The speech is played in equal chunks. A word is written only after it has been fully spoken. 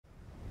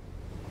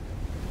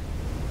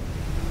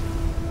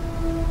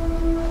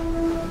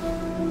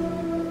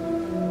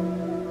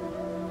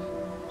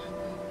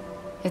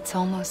It's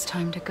almost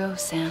time to go,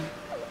 Sam.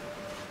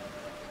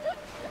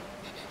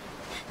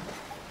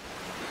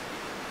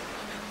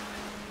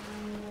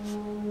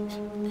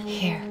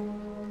 Here.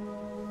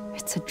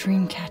 It's a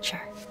dream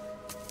catcher.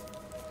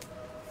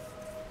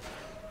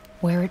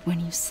 Wear it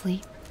when you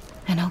sleep,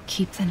 and I'll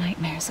keep the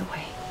nightmares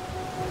away.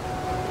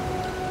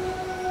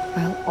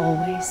 I'll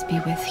always be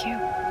with you.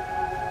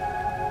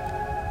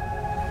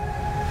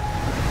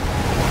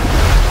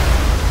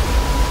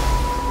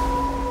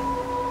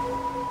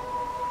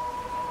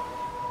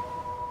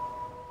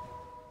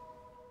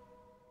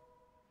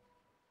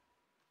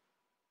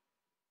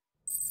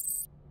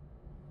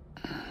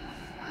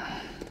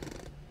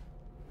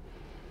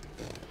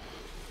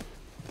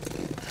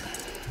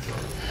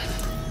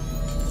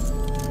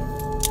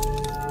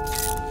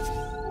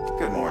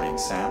 Good morning,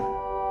 Sam.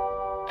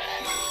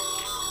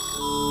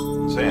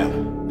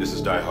 Sam, this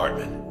is Di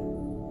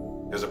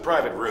Hartman. There's a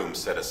private room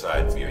set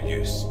aside for your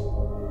use.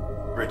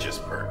 Bridges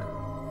perk.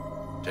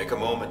 Take a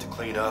moment to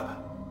clean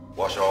up,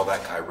 wash all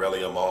that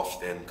chiralium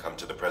off, then come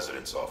to the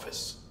President's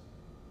office.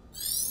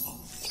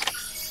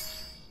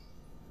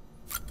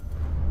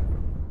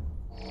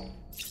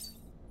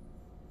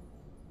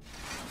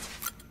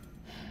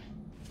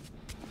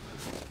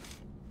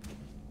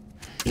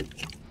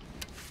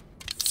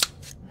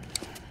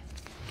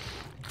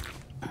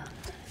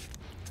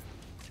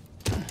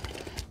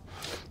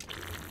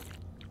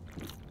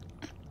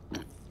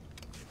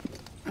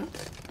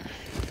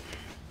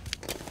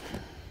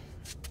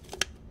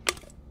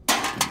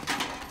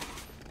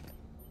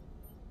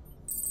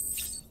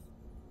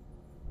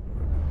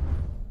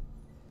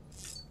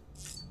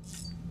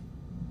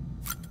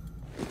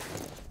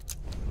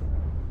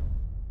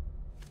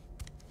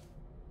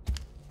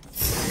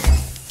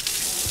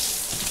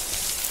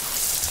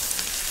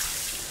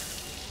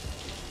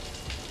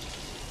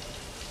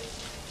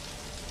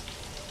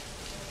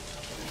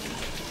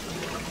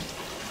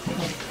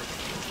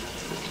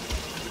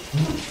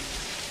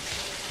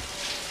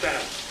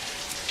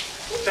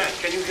 Sam,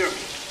 can you hear me?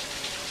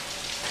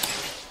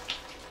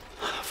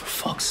 For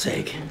fuck's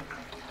sake.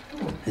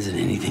 Isn't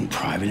anything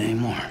private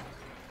anymore?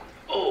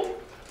 Oh,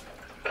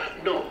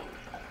 no.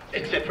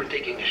 Except for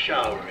taking a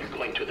shower and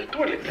going to the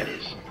toilet, that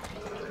is.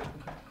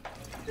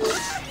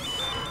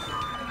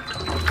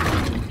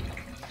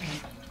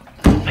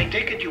 I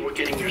take it you were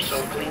getting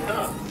yourself cleaned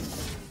up.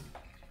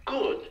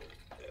 Good.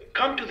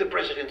 Come to the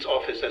President's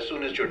office as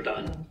soon as you're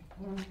done.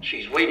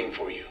 She's waiting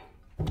for you.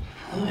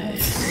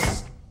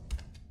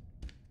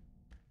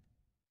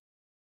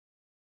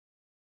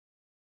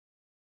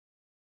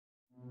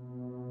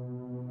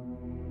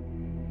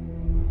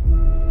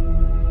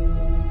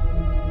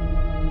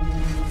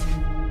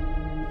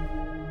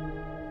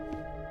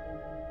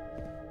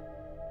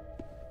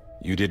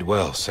 You did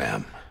well,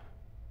 Sam.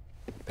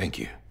 Thank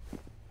you.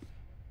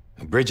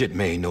 Bridget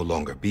may no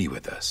longer be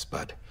with us,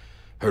 but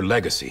her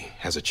legacy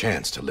has a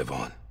chance to live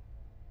on.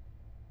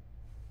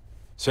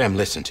 Sam,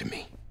 listen to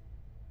me.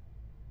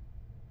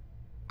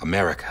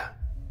 America,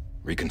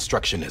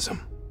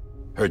 Reconstructionism,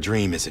 her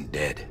dream isn't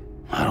dead.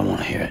 I don't want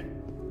to hear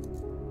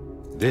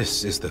it.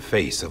 This is the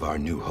face of our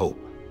new hope.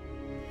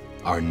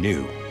 Our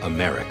new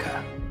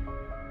America.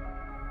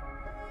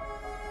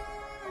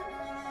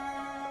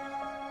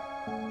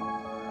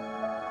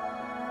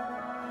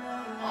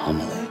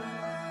 Amelie.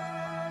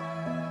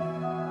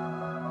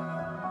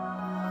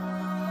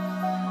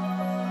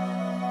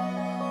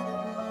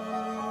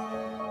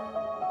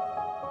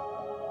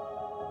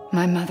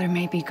 My mother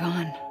may be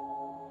gone,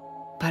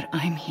 but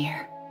I'm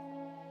here.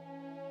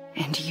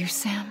 And you,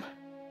 Sam?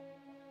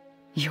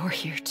 You're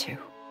here too.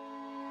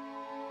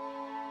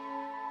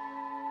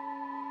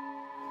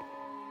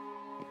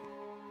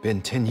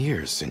 Been 10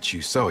 years since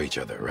you saw each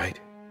other, right?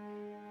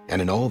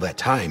 And in all that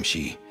time,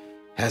 she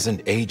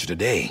hasn't aged a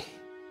day.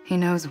 He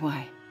knows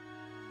why.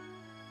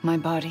 My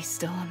body's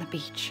still on the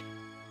beach.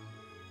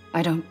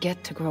 I don't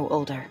get to grow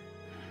older.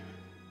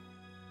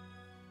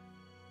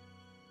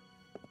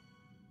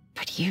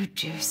 But you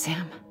do,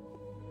 Sam.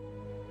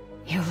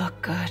 You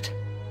look good.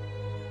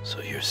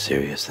 So you're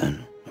serious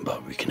then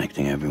about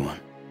reconnecting everyone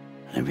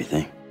and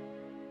everything?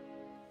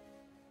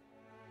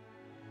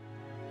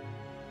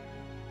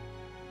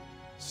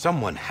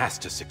 Someone has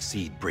to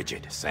succeed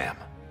Bridget, Sam.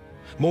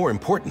 More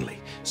importantly,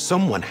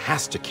 someone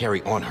has to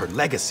carry on her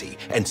legacy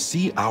and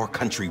see our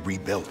country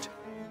rebuilt.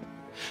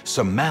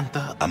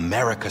 Samantha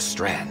America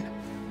Strand,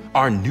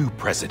 our new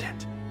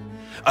president.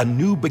 A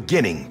new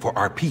beginning for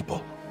our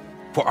people,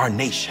 for our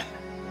nation.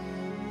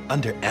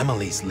 Under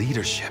Amelie's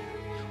leadership,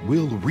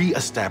 we'll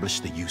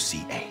re-establish the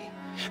UCA,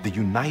 the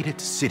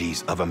United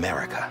Cities of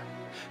America.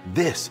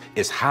 This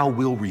is how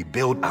we'll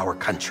rebuild our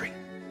country.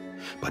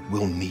 But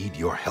we'll need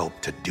your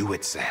help to do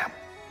it, Sam.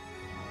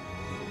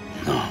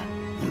 No,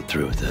 I'm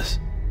through with this.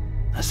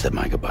 I said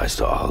my goodbyes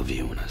to all of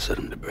you when I said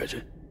them to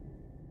Bridget.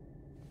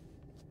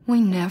 We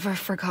never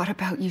forgot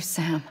about you,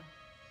 Sam.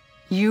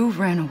 You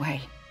ran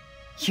away.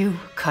 You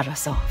cut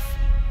us off.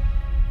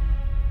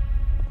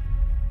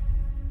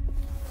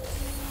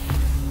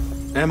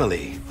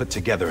 Amelie put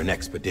together an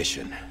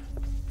expedition.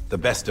 The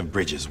best of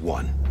Bridges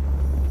won.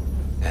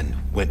 and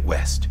went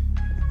west.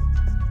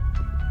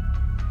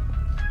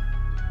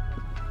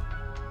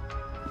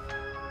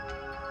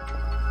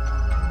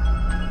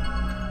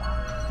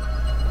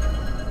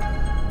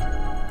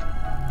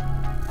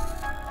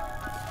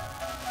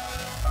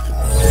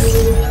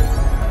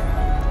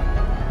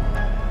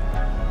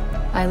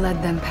 I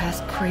led them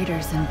past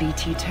craters in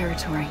BT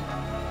territory.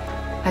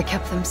 I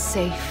kept them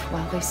safe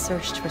while they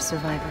searched for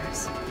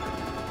survivors.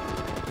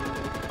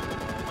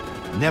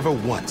 Never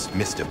once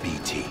missed a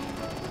BT.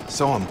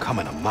 Saw him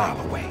coming a mile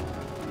away.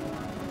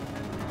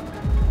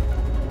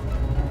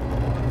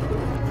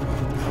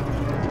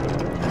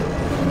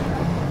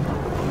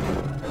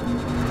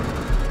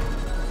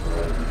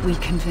 We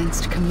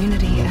convinced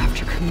community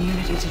after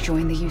community to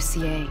join the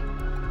UCA,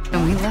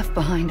 and we left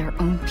behind our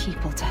own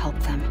people to help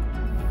them.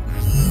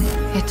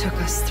 It took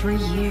us 3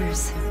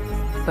 years,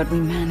 but we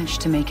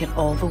managed to make it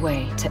all the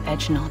way to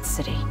Edgenot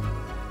City.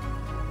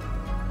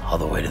 All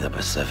the way to the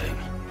Pacific.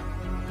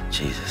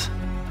 Jesus.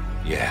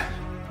 Yeah,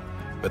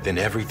 but then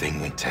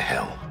everything went to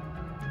hell.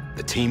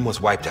 The team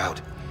was wiped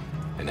out,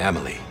 and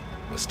Amelie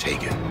was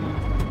taken.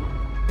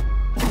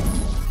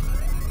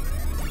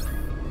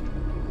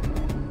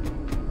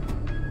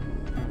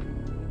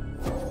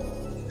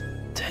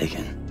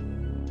 Taken?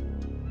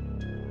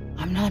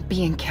 I'm not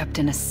being kept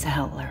in a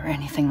cell or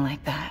anything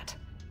like that.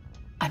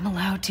 I'm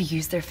allowed to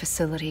use their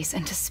facilities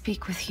and to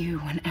speak with you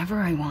whenever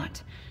I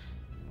want.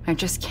 I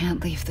just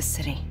can't leave the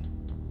city.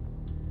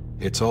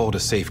 It's all to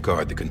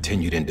safeguard the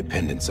continued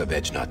independence of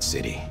Edgenot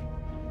City.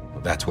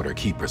 Well, that's what our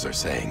keepers are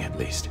saying, at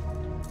least.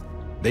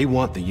 They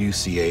want the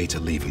UCA to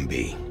leave him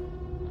be.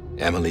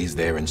 Amelie's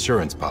their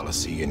insurance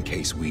policy in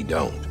case we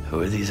don't.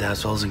 Who are these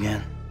assholes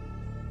again?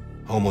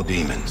 Homo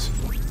Demons.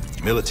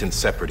 Militant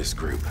separatist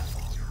group.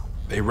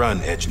 They run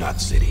Edgenot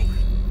City.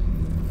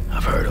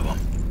 I've heard of them.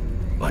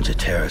 Bunch of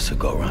terrorists who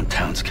go around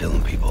towns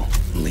killing people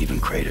and leaving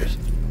craters.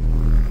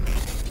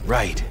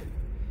 Right.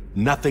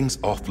 Nothing's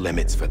off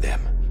limits for them.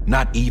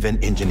 Not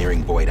even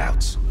engineering void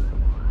outs.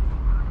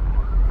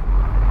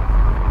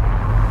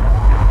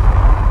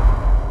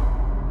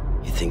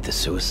 You think the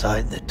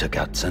suicide that took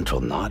out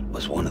Central Knot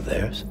was one of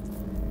theirs?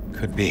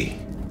 Could be.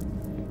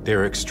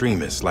 There are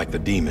extremists like the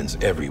demons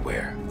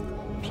everywhere,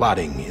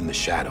 plotting in the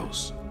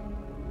shadows.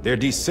 They're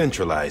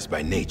decentralized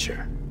by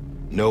nature.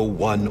 No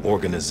one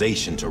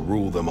organization to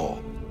rule them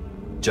all.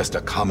 Just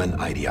a common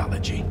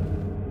ideology.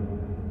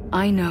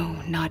 I know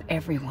not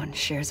everyone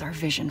shares our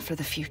vision for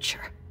the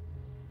future.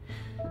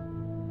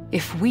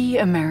 If we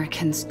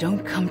Americans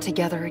don't come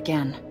together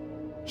again,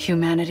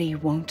 humanity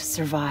won't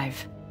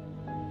survive.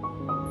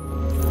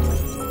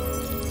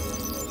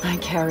 I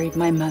carried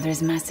my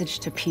mother's message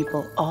to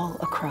people all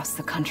across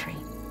the country.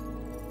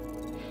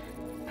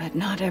 But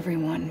not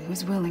everyone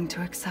was willing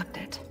to accept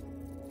it.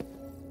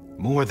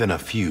 More than a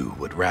few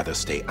would rather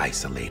stay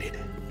isolated.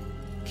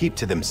 Keep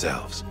to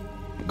themselves.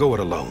 Go it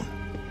alone.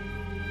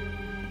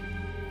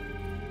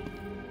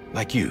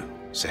 Like you,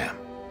 Sam.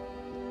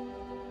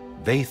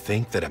 They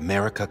think that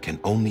America can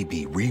only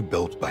be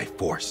rebuilt by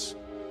force,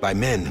 by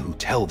men who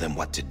tell them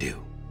what to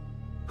do,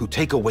 who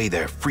take away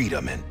their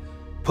freedom and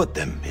put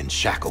them in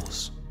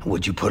shackles.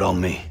 What'd you put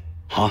on me,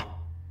 huh?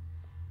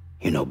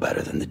 You know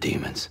better than the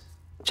demons.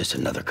 Just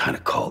another kind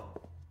of cult.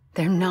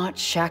 They're not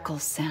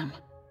shackles, Sam.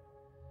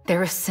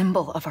 They're a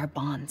symbol of our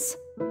bonds.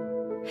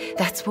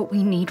 That's what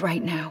we need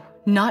right now.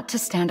 Not to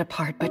stand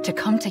apart, but to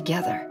come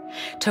together,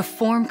 to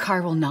form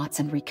chiral knots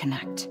and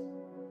reconnect.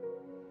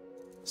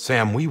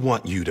 Sam, we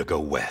want you to go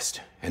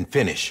west and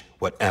finish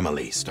what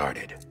Amelie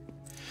started.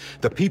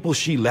 The people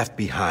she left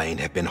behind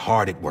have been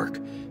hard at work,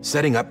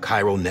 setting up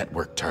chiral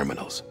network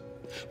terminals.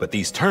 But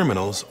these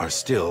terminals are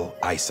still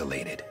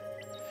isolated.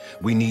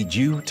 We need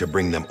you to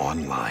bring them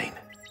online.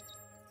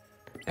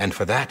 And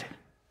for that,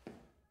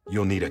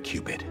 you'll need a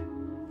Cupid.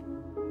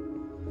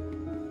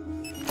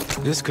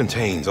 This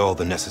contains all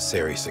the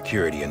necessary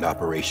security and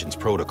operations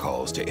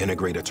protocols to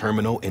integrate a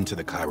terminal into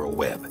the chiral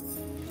web.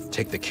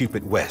 Take the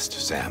Cupid west,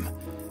 Sam,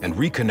 and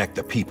reconnect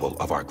the people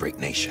of our great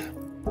nation.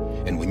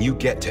 And when you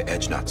get to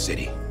Edgenot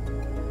City,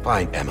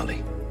 find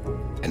Amelie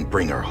and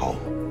bring her home.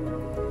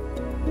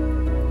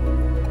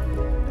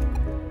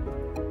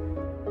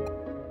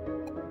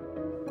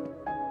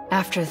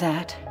 After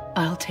that,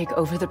 I'll take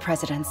over the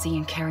presidency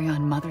and carry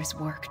on Mother's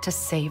work to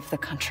save the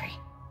country.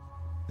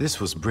 This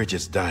was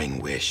Bridget's dying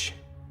wish.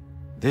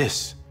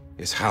 This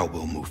is how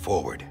we'll move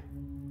forward.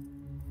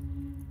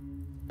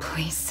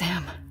 Please,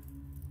 Sam.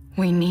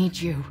 We need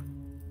you.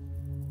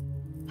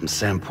 I'm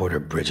Sam Porter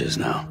Bridges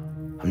now.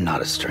 I'm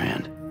not a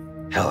Strand.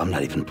 Hell, I'm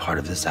not even part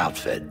of this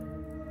outfit.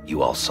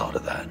 You all saw to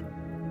that.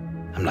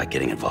 I'm not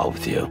getting involved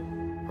with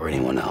you, or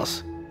anyone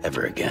else,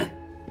 ever again.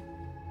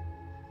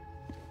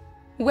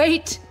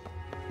 Wait!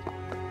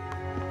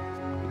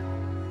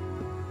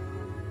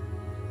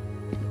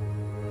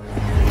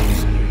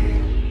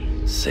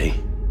 See?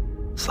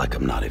 It's like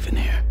I'm not even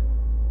here.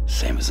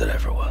 Same as it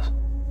ever was.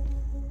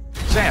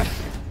 Sam!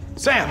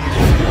 Sam!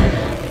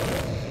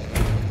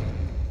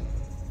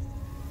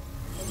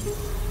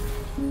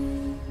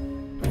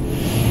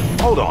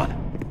 Hold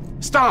on.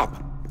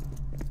 Stop!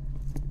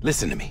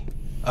 Listen to me.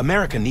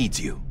 America needs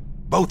you.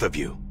 Both of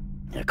you.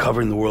 Yeah,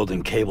 covering the world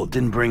in cable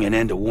didn't bring an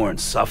end to war and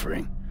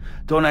suffering.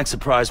 Don't act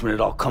surprised when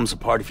it all comes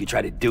apart if you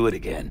try to do it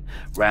again.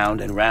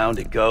 Round and round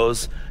it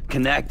goes.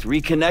 Connect,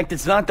 reconnect,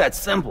 it's not that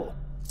simple.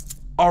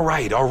 All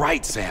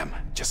right, Sam.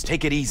 Just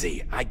take it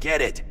easy. I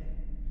get it.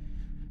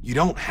 You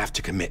don't have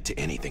to commit to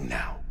anything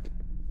now.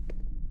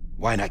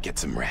 Why not get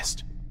some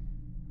rest?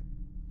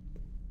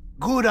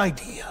 Good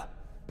idea.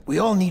 We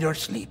all need our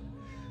sleep.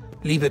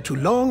 Leave it too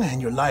long and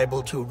you're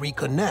liable to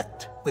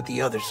reconnect with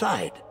the other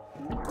side.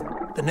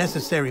 The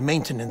necessary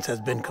maintenance has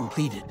been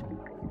completed.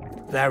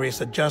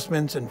 Various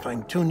adjustments and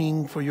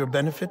fine-tuning for your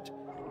benefit.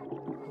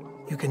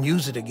 You can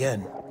use it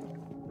again.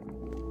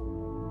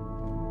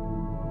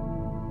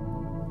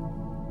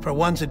 For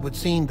once, it would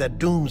seem that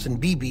Dooms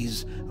and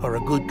BBs are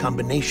a good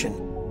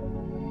combination.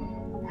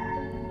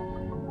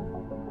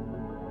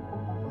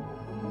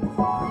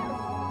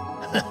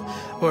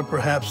 Or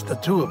perhaps the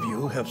two of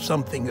you have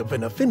something of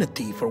an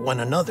affinity for one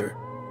another.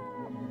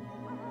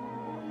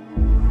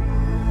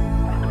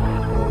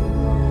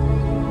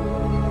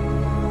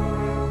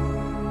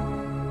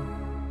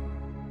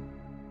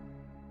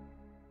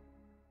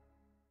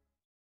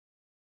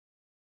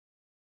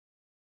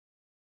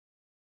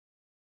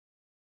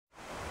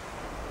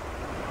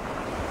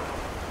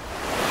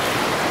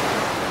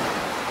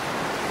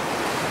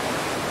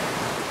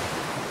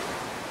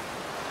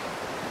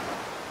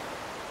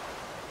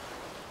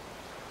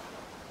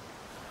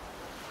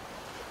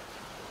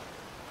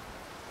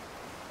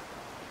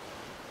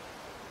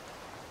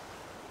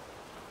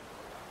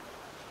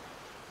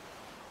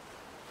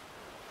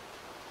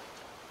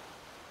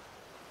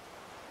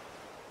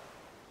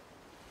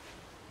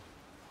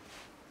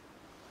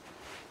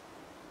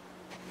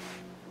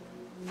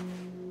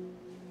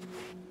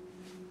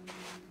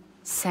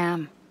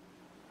 Sam.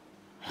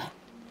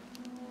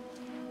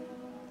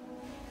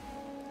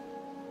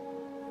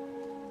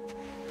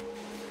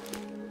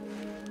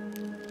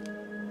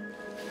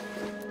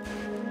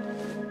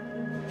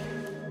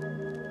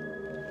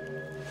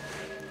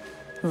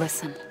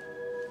 Listen.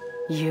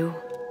 You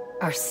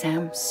are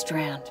Sam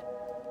Strand.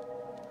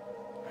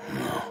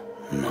 No,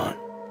 I'm not.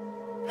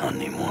 Not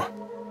anymore.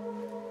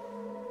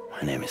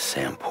 My name is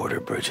Sam Porter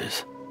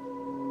Bridges.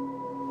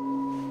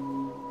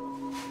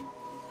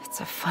 It's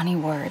a funny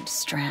word,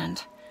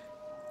 strand.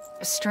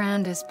 A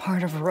strand is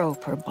part of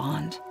rope or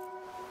bond,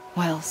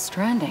 while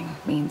stranding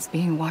means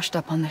being washed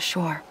up on the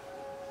shore.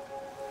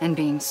 And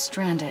being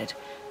stranded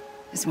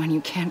is when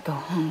you can't go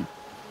home.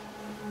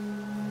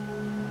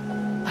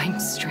 I'm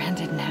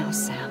stranded now,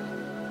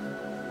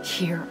 Sam.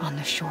 Here on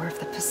the shore of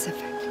the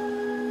Pacific.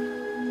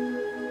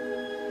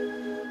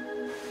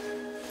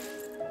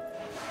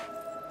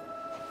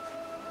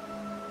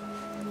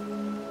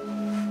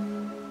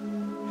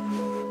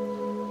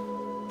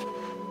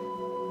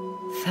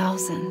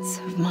 Thousands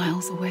of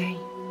miles away,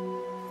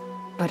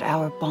 but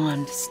our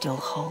bond still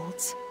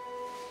holds.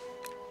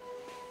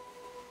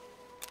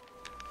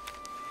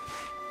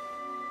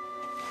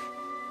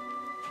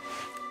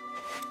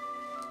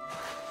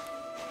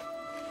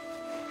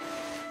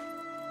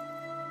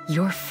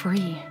 You're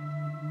free,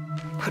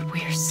 but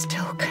we're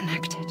still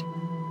connected.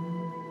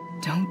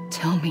 Don't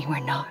tell me we're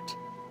not.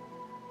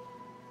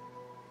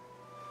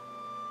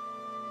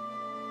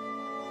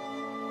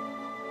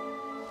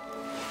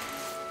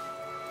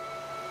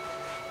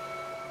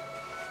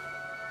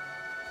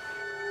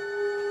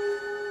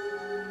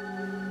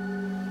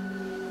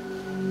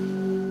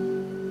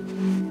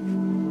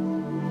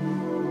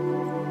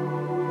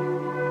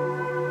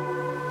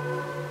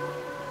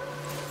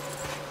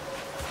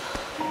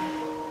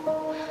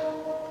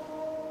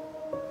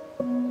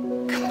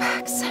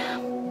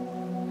 Sam.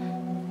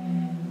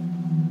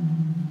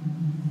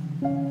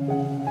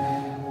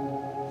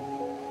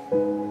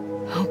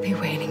 I'll be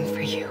waiting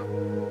for you.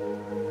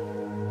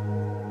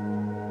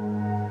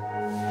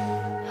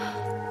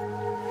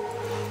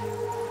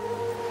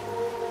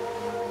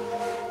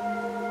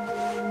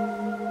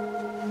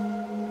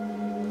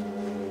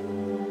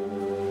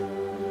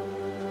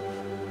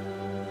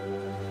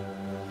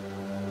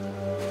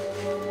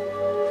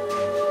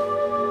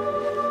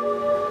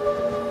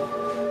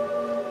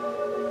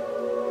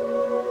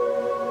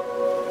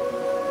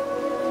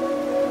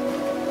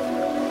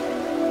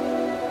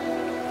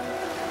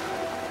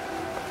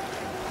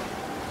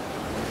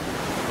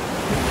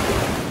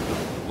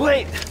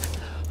 Wait!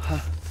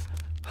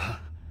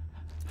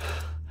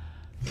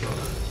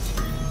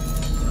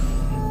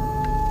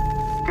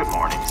 Good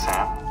morning,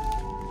 Sam.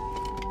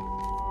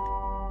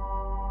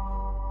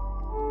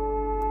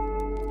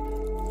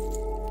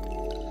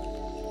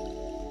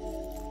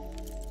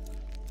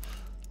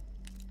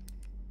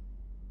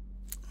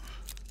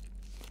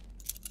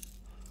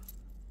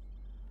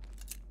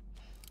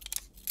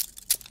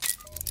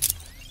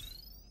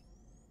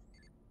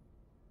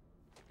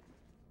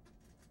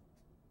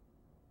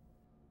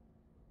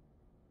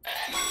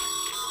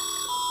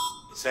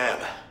 Sam,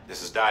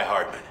 this is Di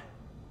Hardman.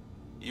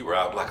 You were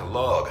out like a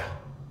log.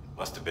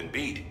 Must have been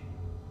beat.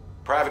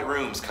 Private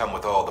rooms come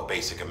with all the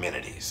basic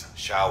amenities.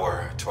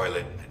 Shower,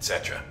 toilet,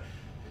 etc.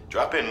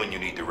 Drop in when you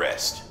need to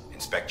rest.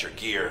 inspect your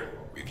gear,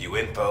 review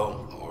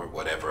info, or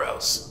whatever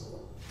else.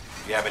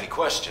 If you have any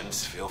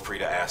questions, feel free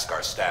to ask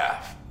our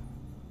staff.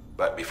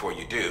 But before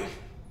you do,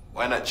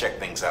 why not check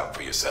things out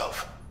for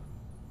yourself?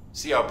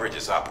 See how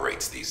Bridges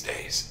operates these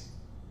days.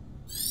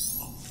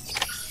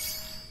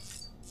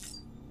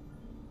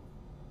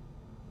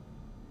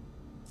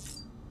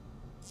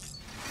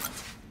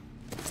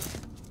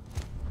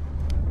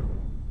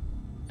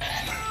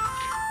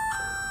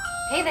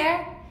 Hey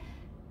there.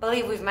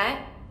 Believe we've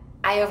met.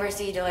 I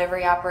oversee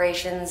delivery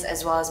operations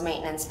as well as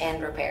maintenance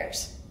and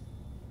repairs.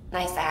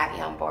 Nice to have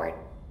you on board.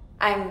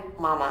 I'm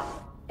Mama,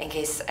 in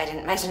case I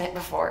didn't mention it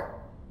before.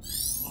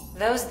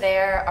 Those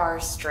there are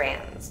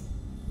strands.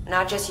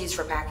 Not just used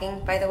for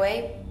packing, by the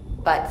way,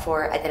 but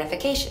for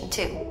identification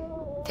too.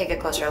 Take a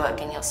closer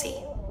look and you'll see.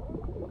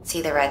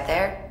 See the red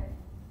there?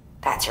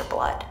 That's your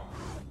blood.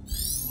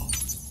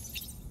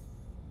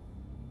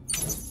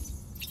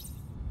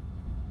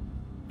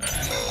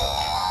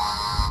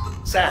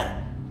 Sam,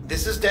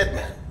 this is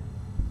Deadman.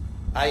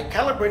 I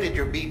calibrated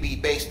your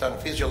BB based on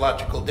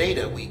physiological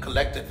data we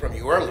collected from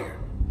you earlier.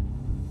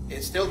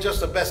 It's still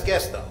just a best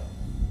guess, though.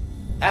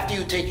 After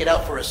you take it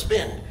out for a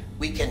spin,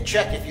 we can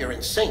check if you're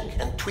in sync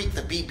and tweak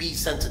the BB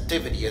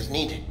sensitivity as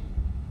needed.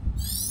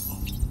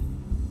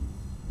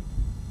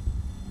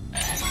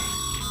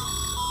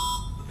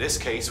 This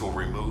case will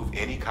remove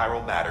any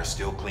chiral matter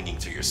still clinging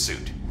to your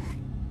suit.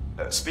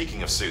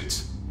 Speaking of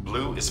suits,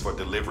 blue is for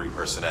delivery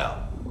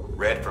personnel,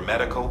 red for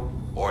medical,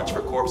 orange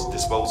for corpse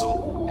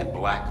disposal, and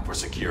black for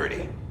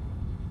security.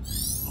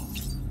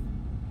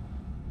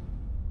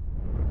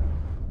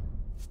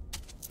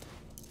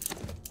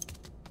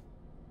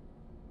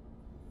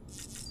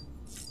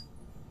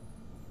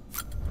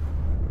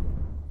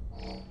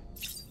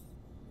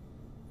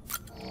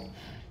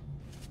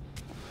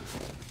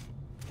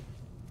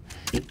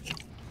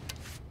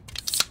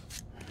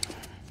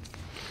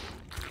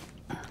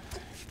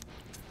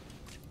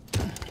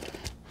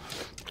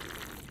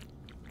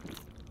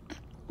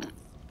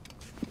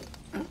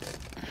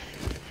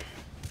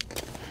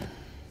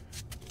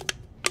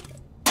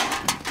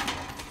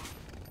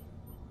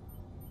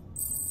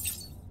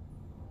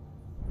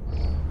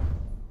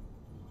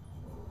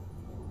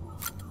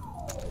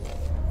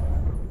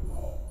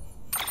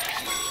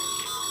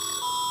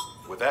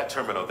 With that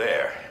terminal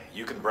there,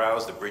 you can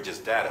browse the Bridges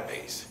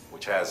database,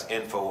 which has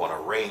info on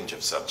a range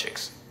of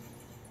subjects.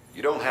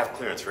 You don't have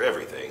clearance for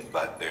everything,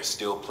 but there's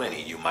still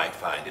plenty you might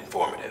find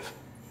informative.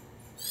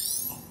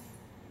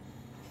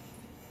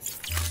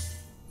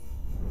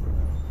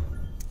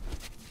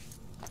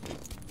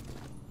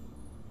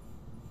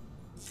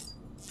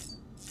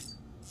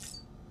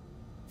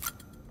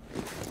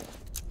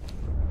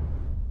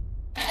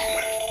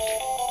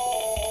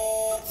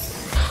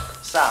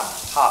 Sam,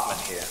 Hartman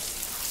here.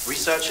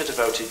 Researcher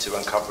devoted to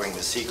uncovering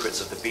the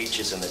secrets of the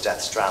beaches in the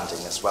Death Stranding,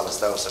 as well as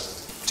those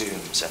of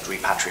dooms and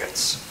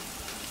repatriates.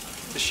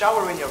 The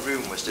shower in your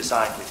room was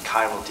designed with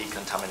chiral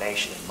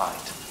decontamination in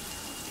mind.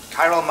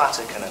 Chiral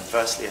matter can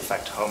adversely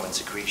affect hormone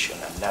secretion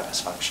and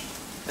nervous function.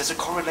 There's a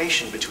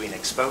correlation between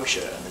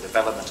exposure and the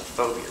development of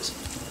phobias,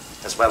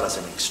 as well as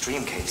in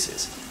extreme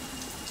cases,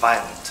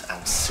 violent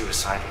and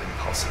suicidal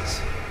impulses.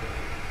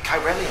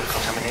 Chiralium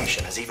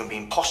contamination has even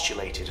been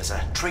postulated as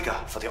a trigger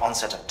for the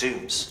onset of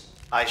dooms.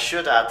 I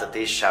should add that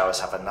these showers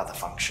have another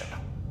function: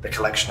 the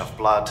collection of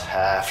blood,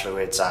 hair,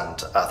 fluids,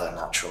 and other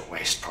natural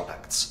waste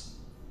products.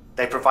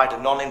 They provide a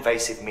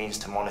non-invasive means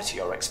to monitor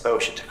your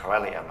exposure to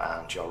chiralium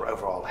and your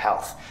overall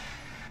health,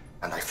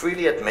 and I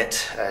freely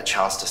admit a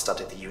chance to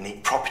study the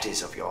unique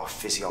properties of your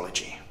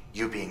physiology,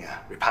 you being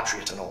a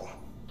repatriate and all.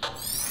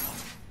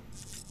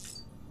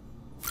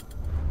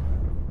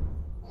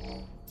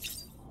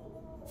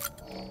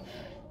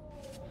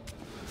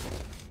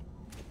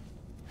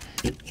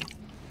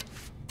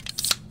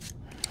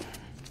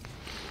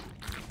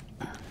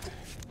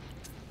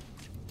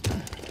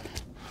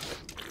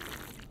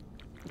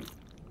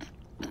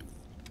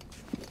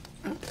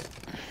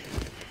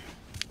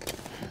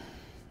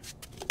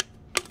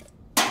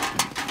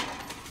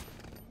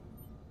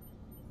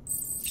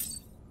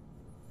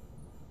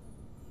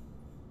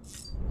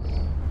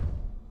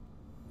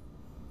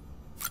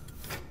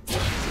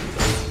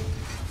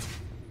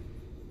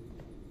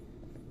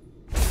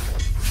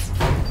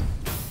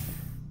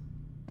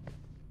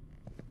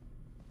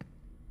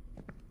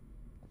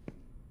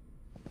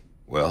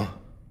 Well,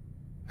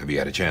 have you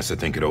had a chance to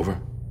think it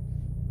over?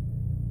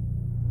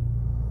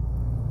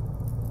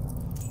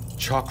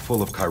 Chock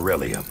full of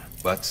chiralium,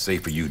 but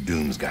safe for you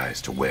Dooms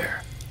guys to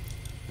wear.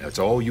 That's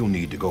all you'll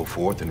need to go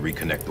forth and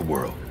reconnect the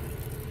world.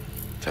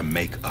 To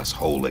make us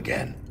whole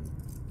again.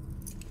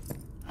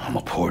 I'm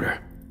a porter.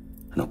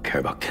 I don't care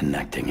about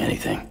connecting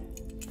anything.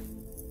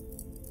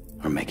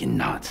 Or making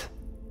knots.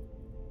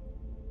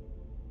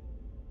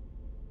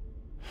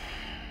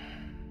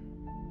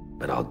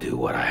 But I'll do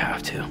what I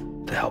have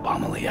to help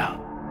Amelie out.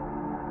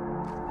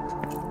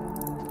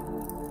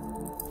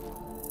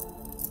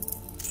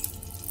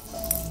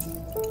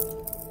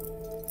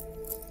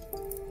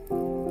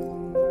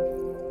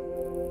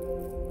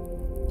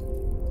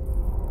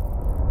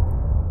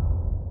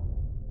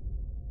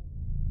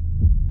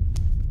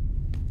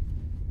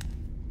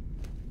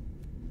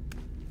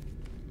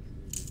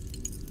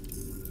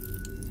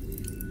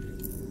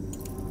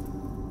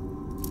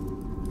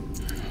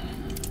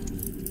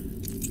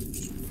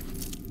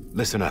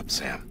 Listen up,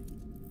 Sam.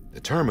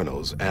 The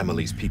terminals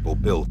Amelie's people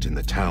built in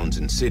the towns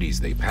and cities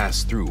they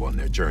passed through on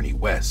their journey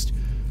west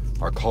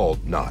are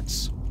called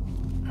knots.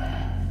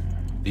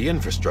 The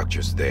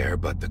infrastructure's there,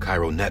 but the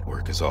Cairo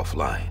network is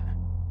offline.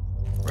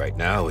 Right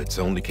now, it's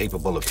only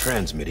capable of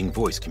transmitting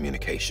voice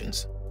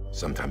communications.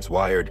 Sometimes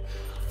wired,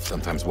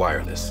 sometimes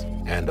wireless,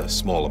 and a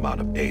small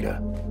amount of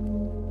data.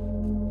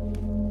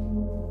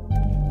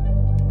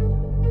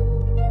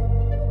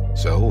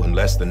 So,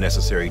 unless the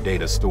necessary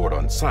data stored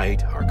on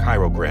site, our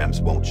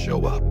chirograms won't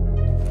show up.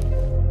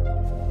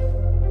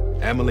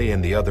 Amelie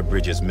and the other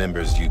Bridges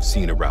members you've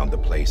seen around the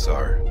place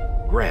are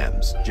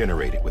grams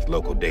generated with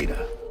local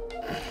data.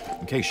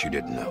 In case you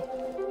didn't know.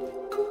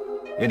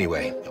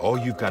 Anyway, all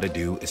you've got to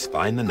do is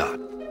find the knot,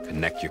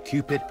 connect your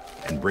Cupid,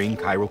 and bring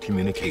Cairo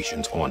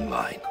communications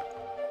online.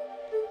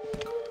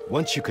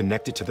 Once you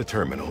connect it to the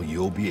terminal,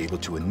 you'll be able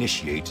to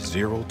initiate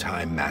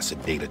zero-time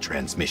massive data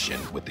transmission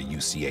with the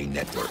UCA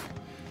network.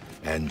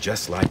 And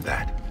just like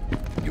that,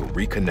 you'll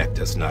reconnect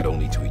us not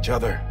only to each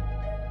other,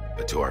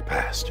 but to our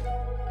past.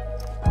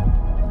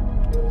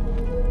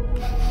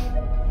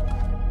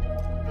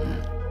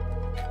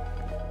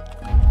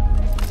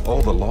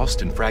 All the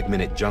lost and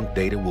fragmented junk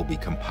data will be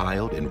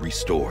compiled and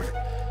restored,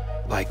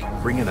 like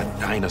bringing a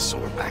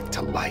dinosaur back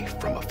to life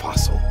from a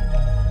fossil.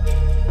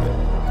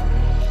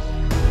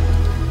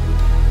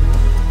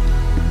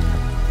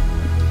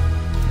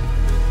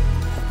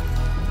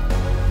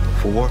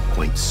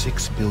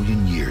 $4.6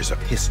 billion years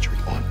of history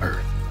on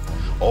Earth.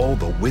 All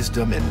the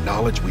wisdom and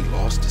knowledge we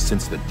lost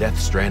since the Death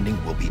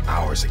Stranding will be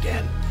ours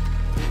again.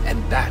 And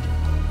that,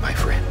 my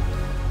friend,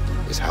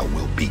 is how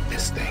we'll beat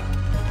this thing.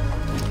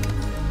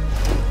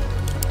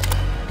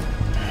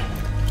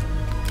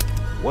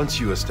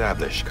 Once you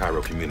establish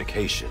Cairo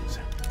communications,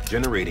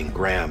 generating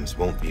grams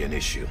won't be an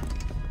issue.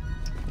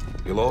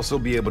 You'll also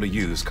be able to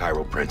use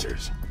Cairo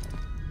printers.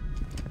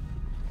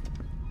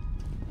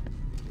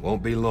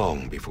 Won't be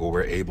long before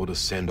we're able to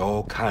send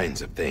all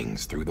kinds of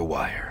things through the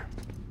wire.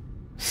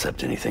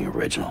 Except anything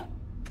original.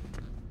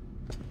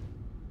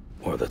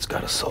 Or that's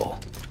got a soul.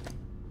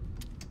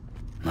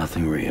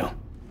 Nothing real.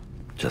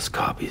 Just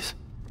copies.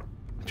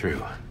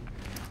 True.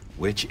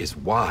 Which is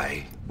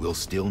why we'll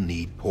still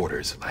need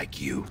porters like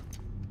you.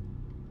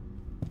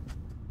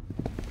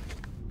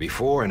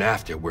 Before and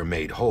after we're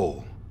made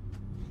whole,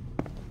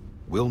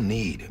 we'll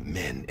need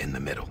men in the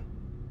middle.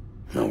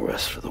 No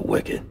rest for the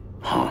wicked,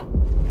 huh?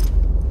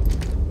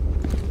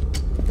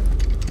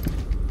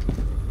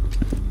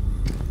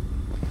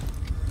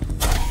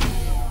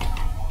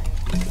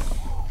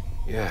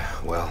 Yeah,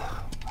 well,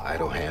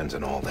 idle hands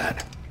and all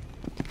that.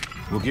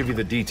 We'll give you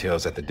the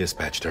details at the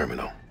dispatch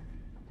terminal.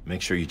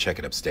 Make sure you check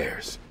it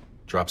upstairs.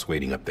 Drop's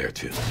waiting up there,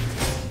 too.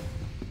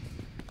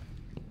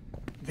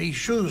 These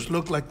shoes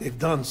look like they've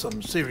done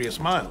some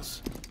serious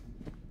miles.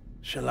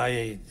 Shall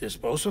I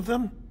dispose of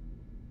them?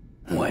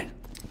 Wait.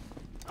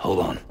 Hold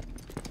on.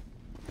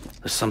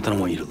 There's something I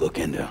want you to look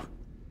into.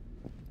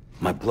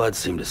 My blood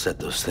seemed to set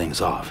those things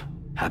off.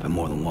 Happened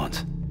more than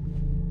once.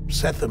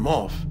 Set them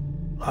off?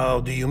 How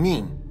do you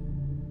mean?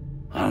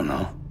 I don't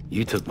know.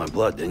 You took my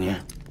blood, didn't you?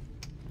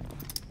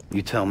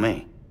 You tell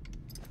me.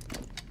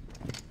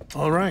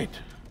 All right.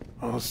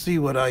 I'll see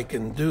what I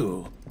can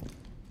do.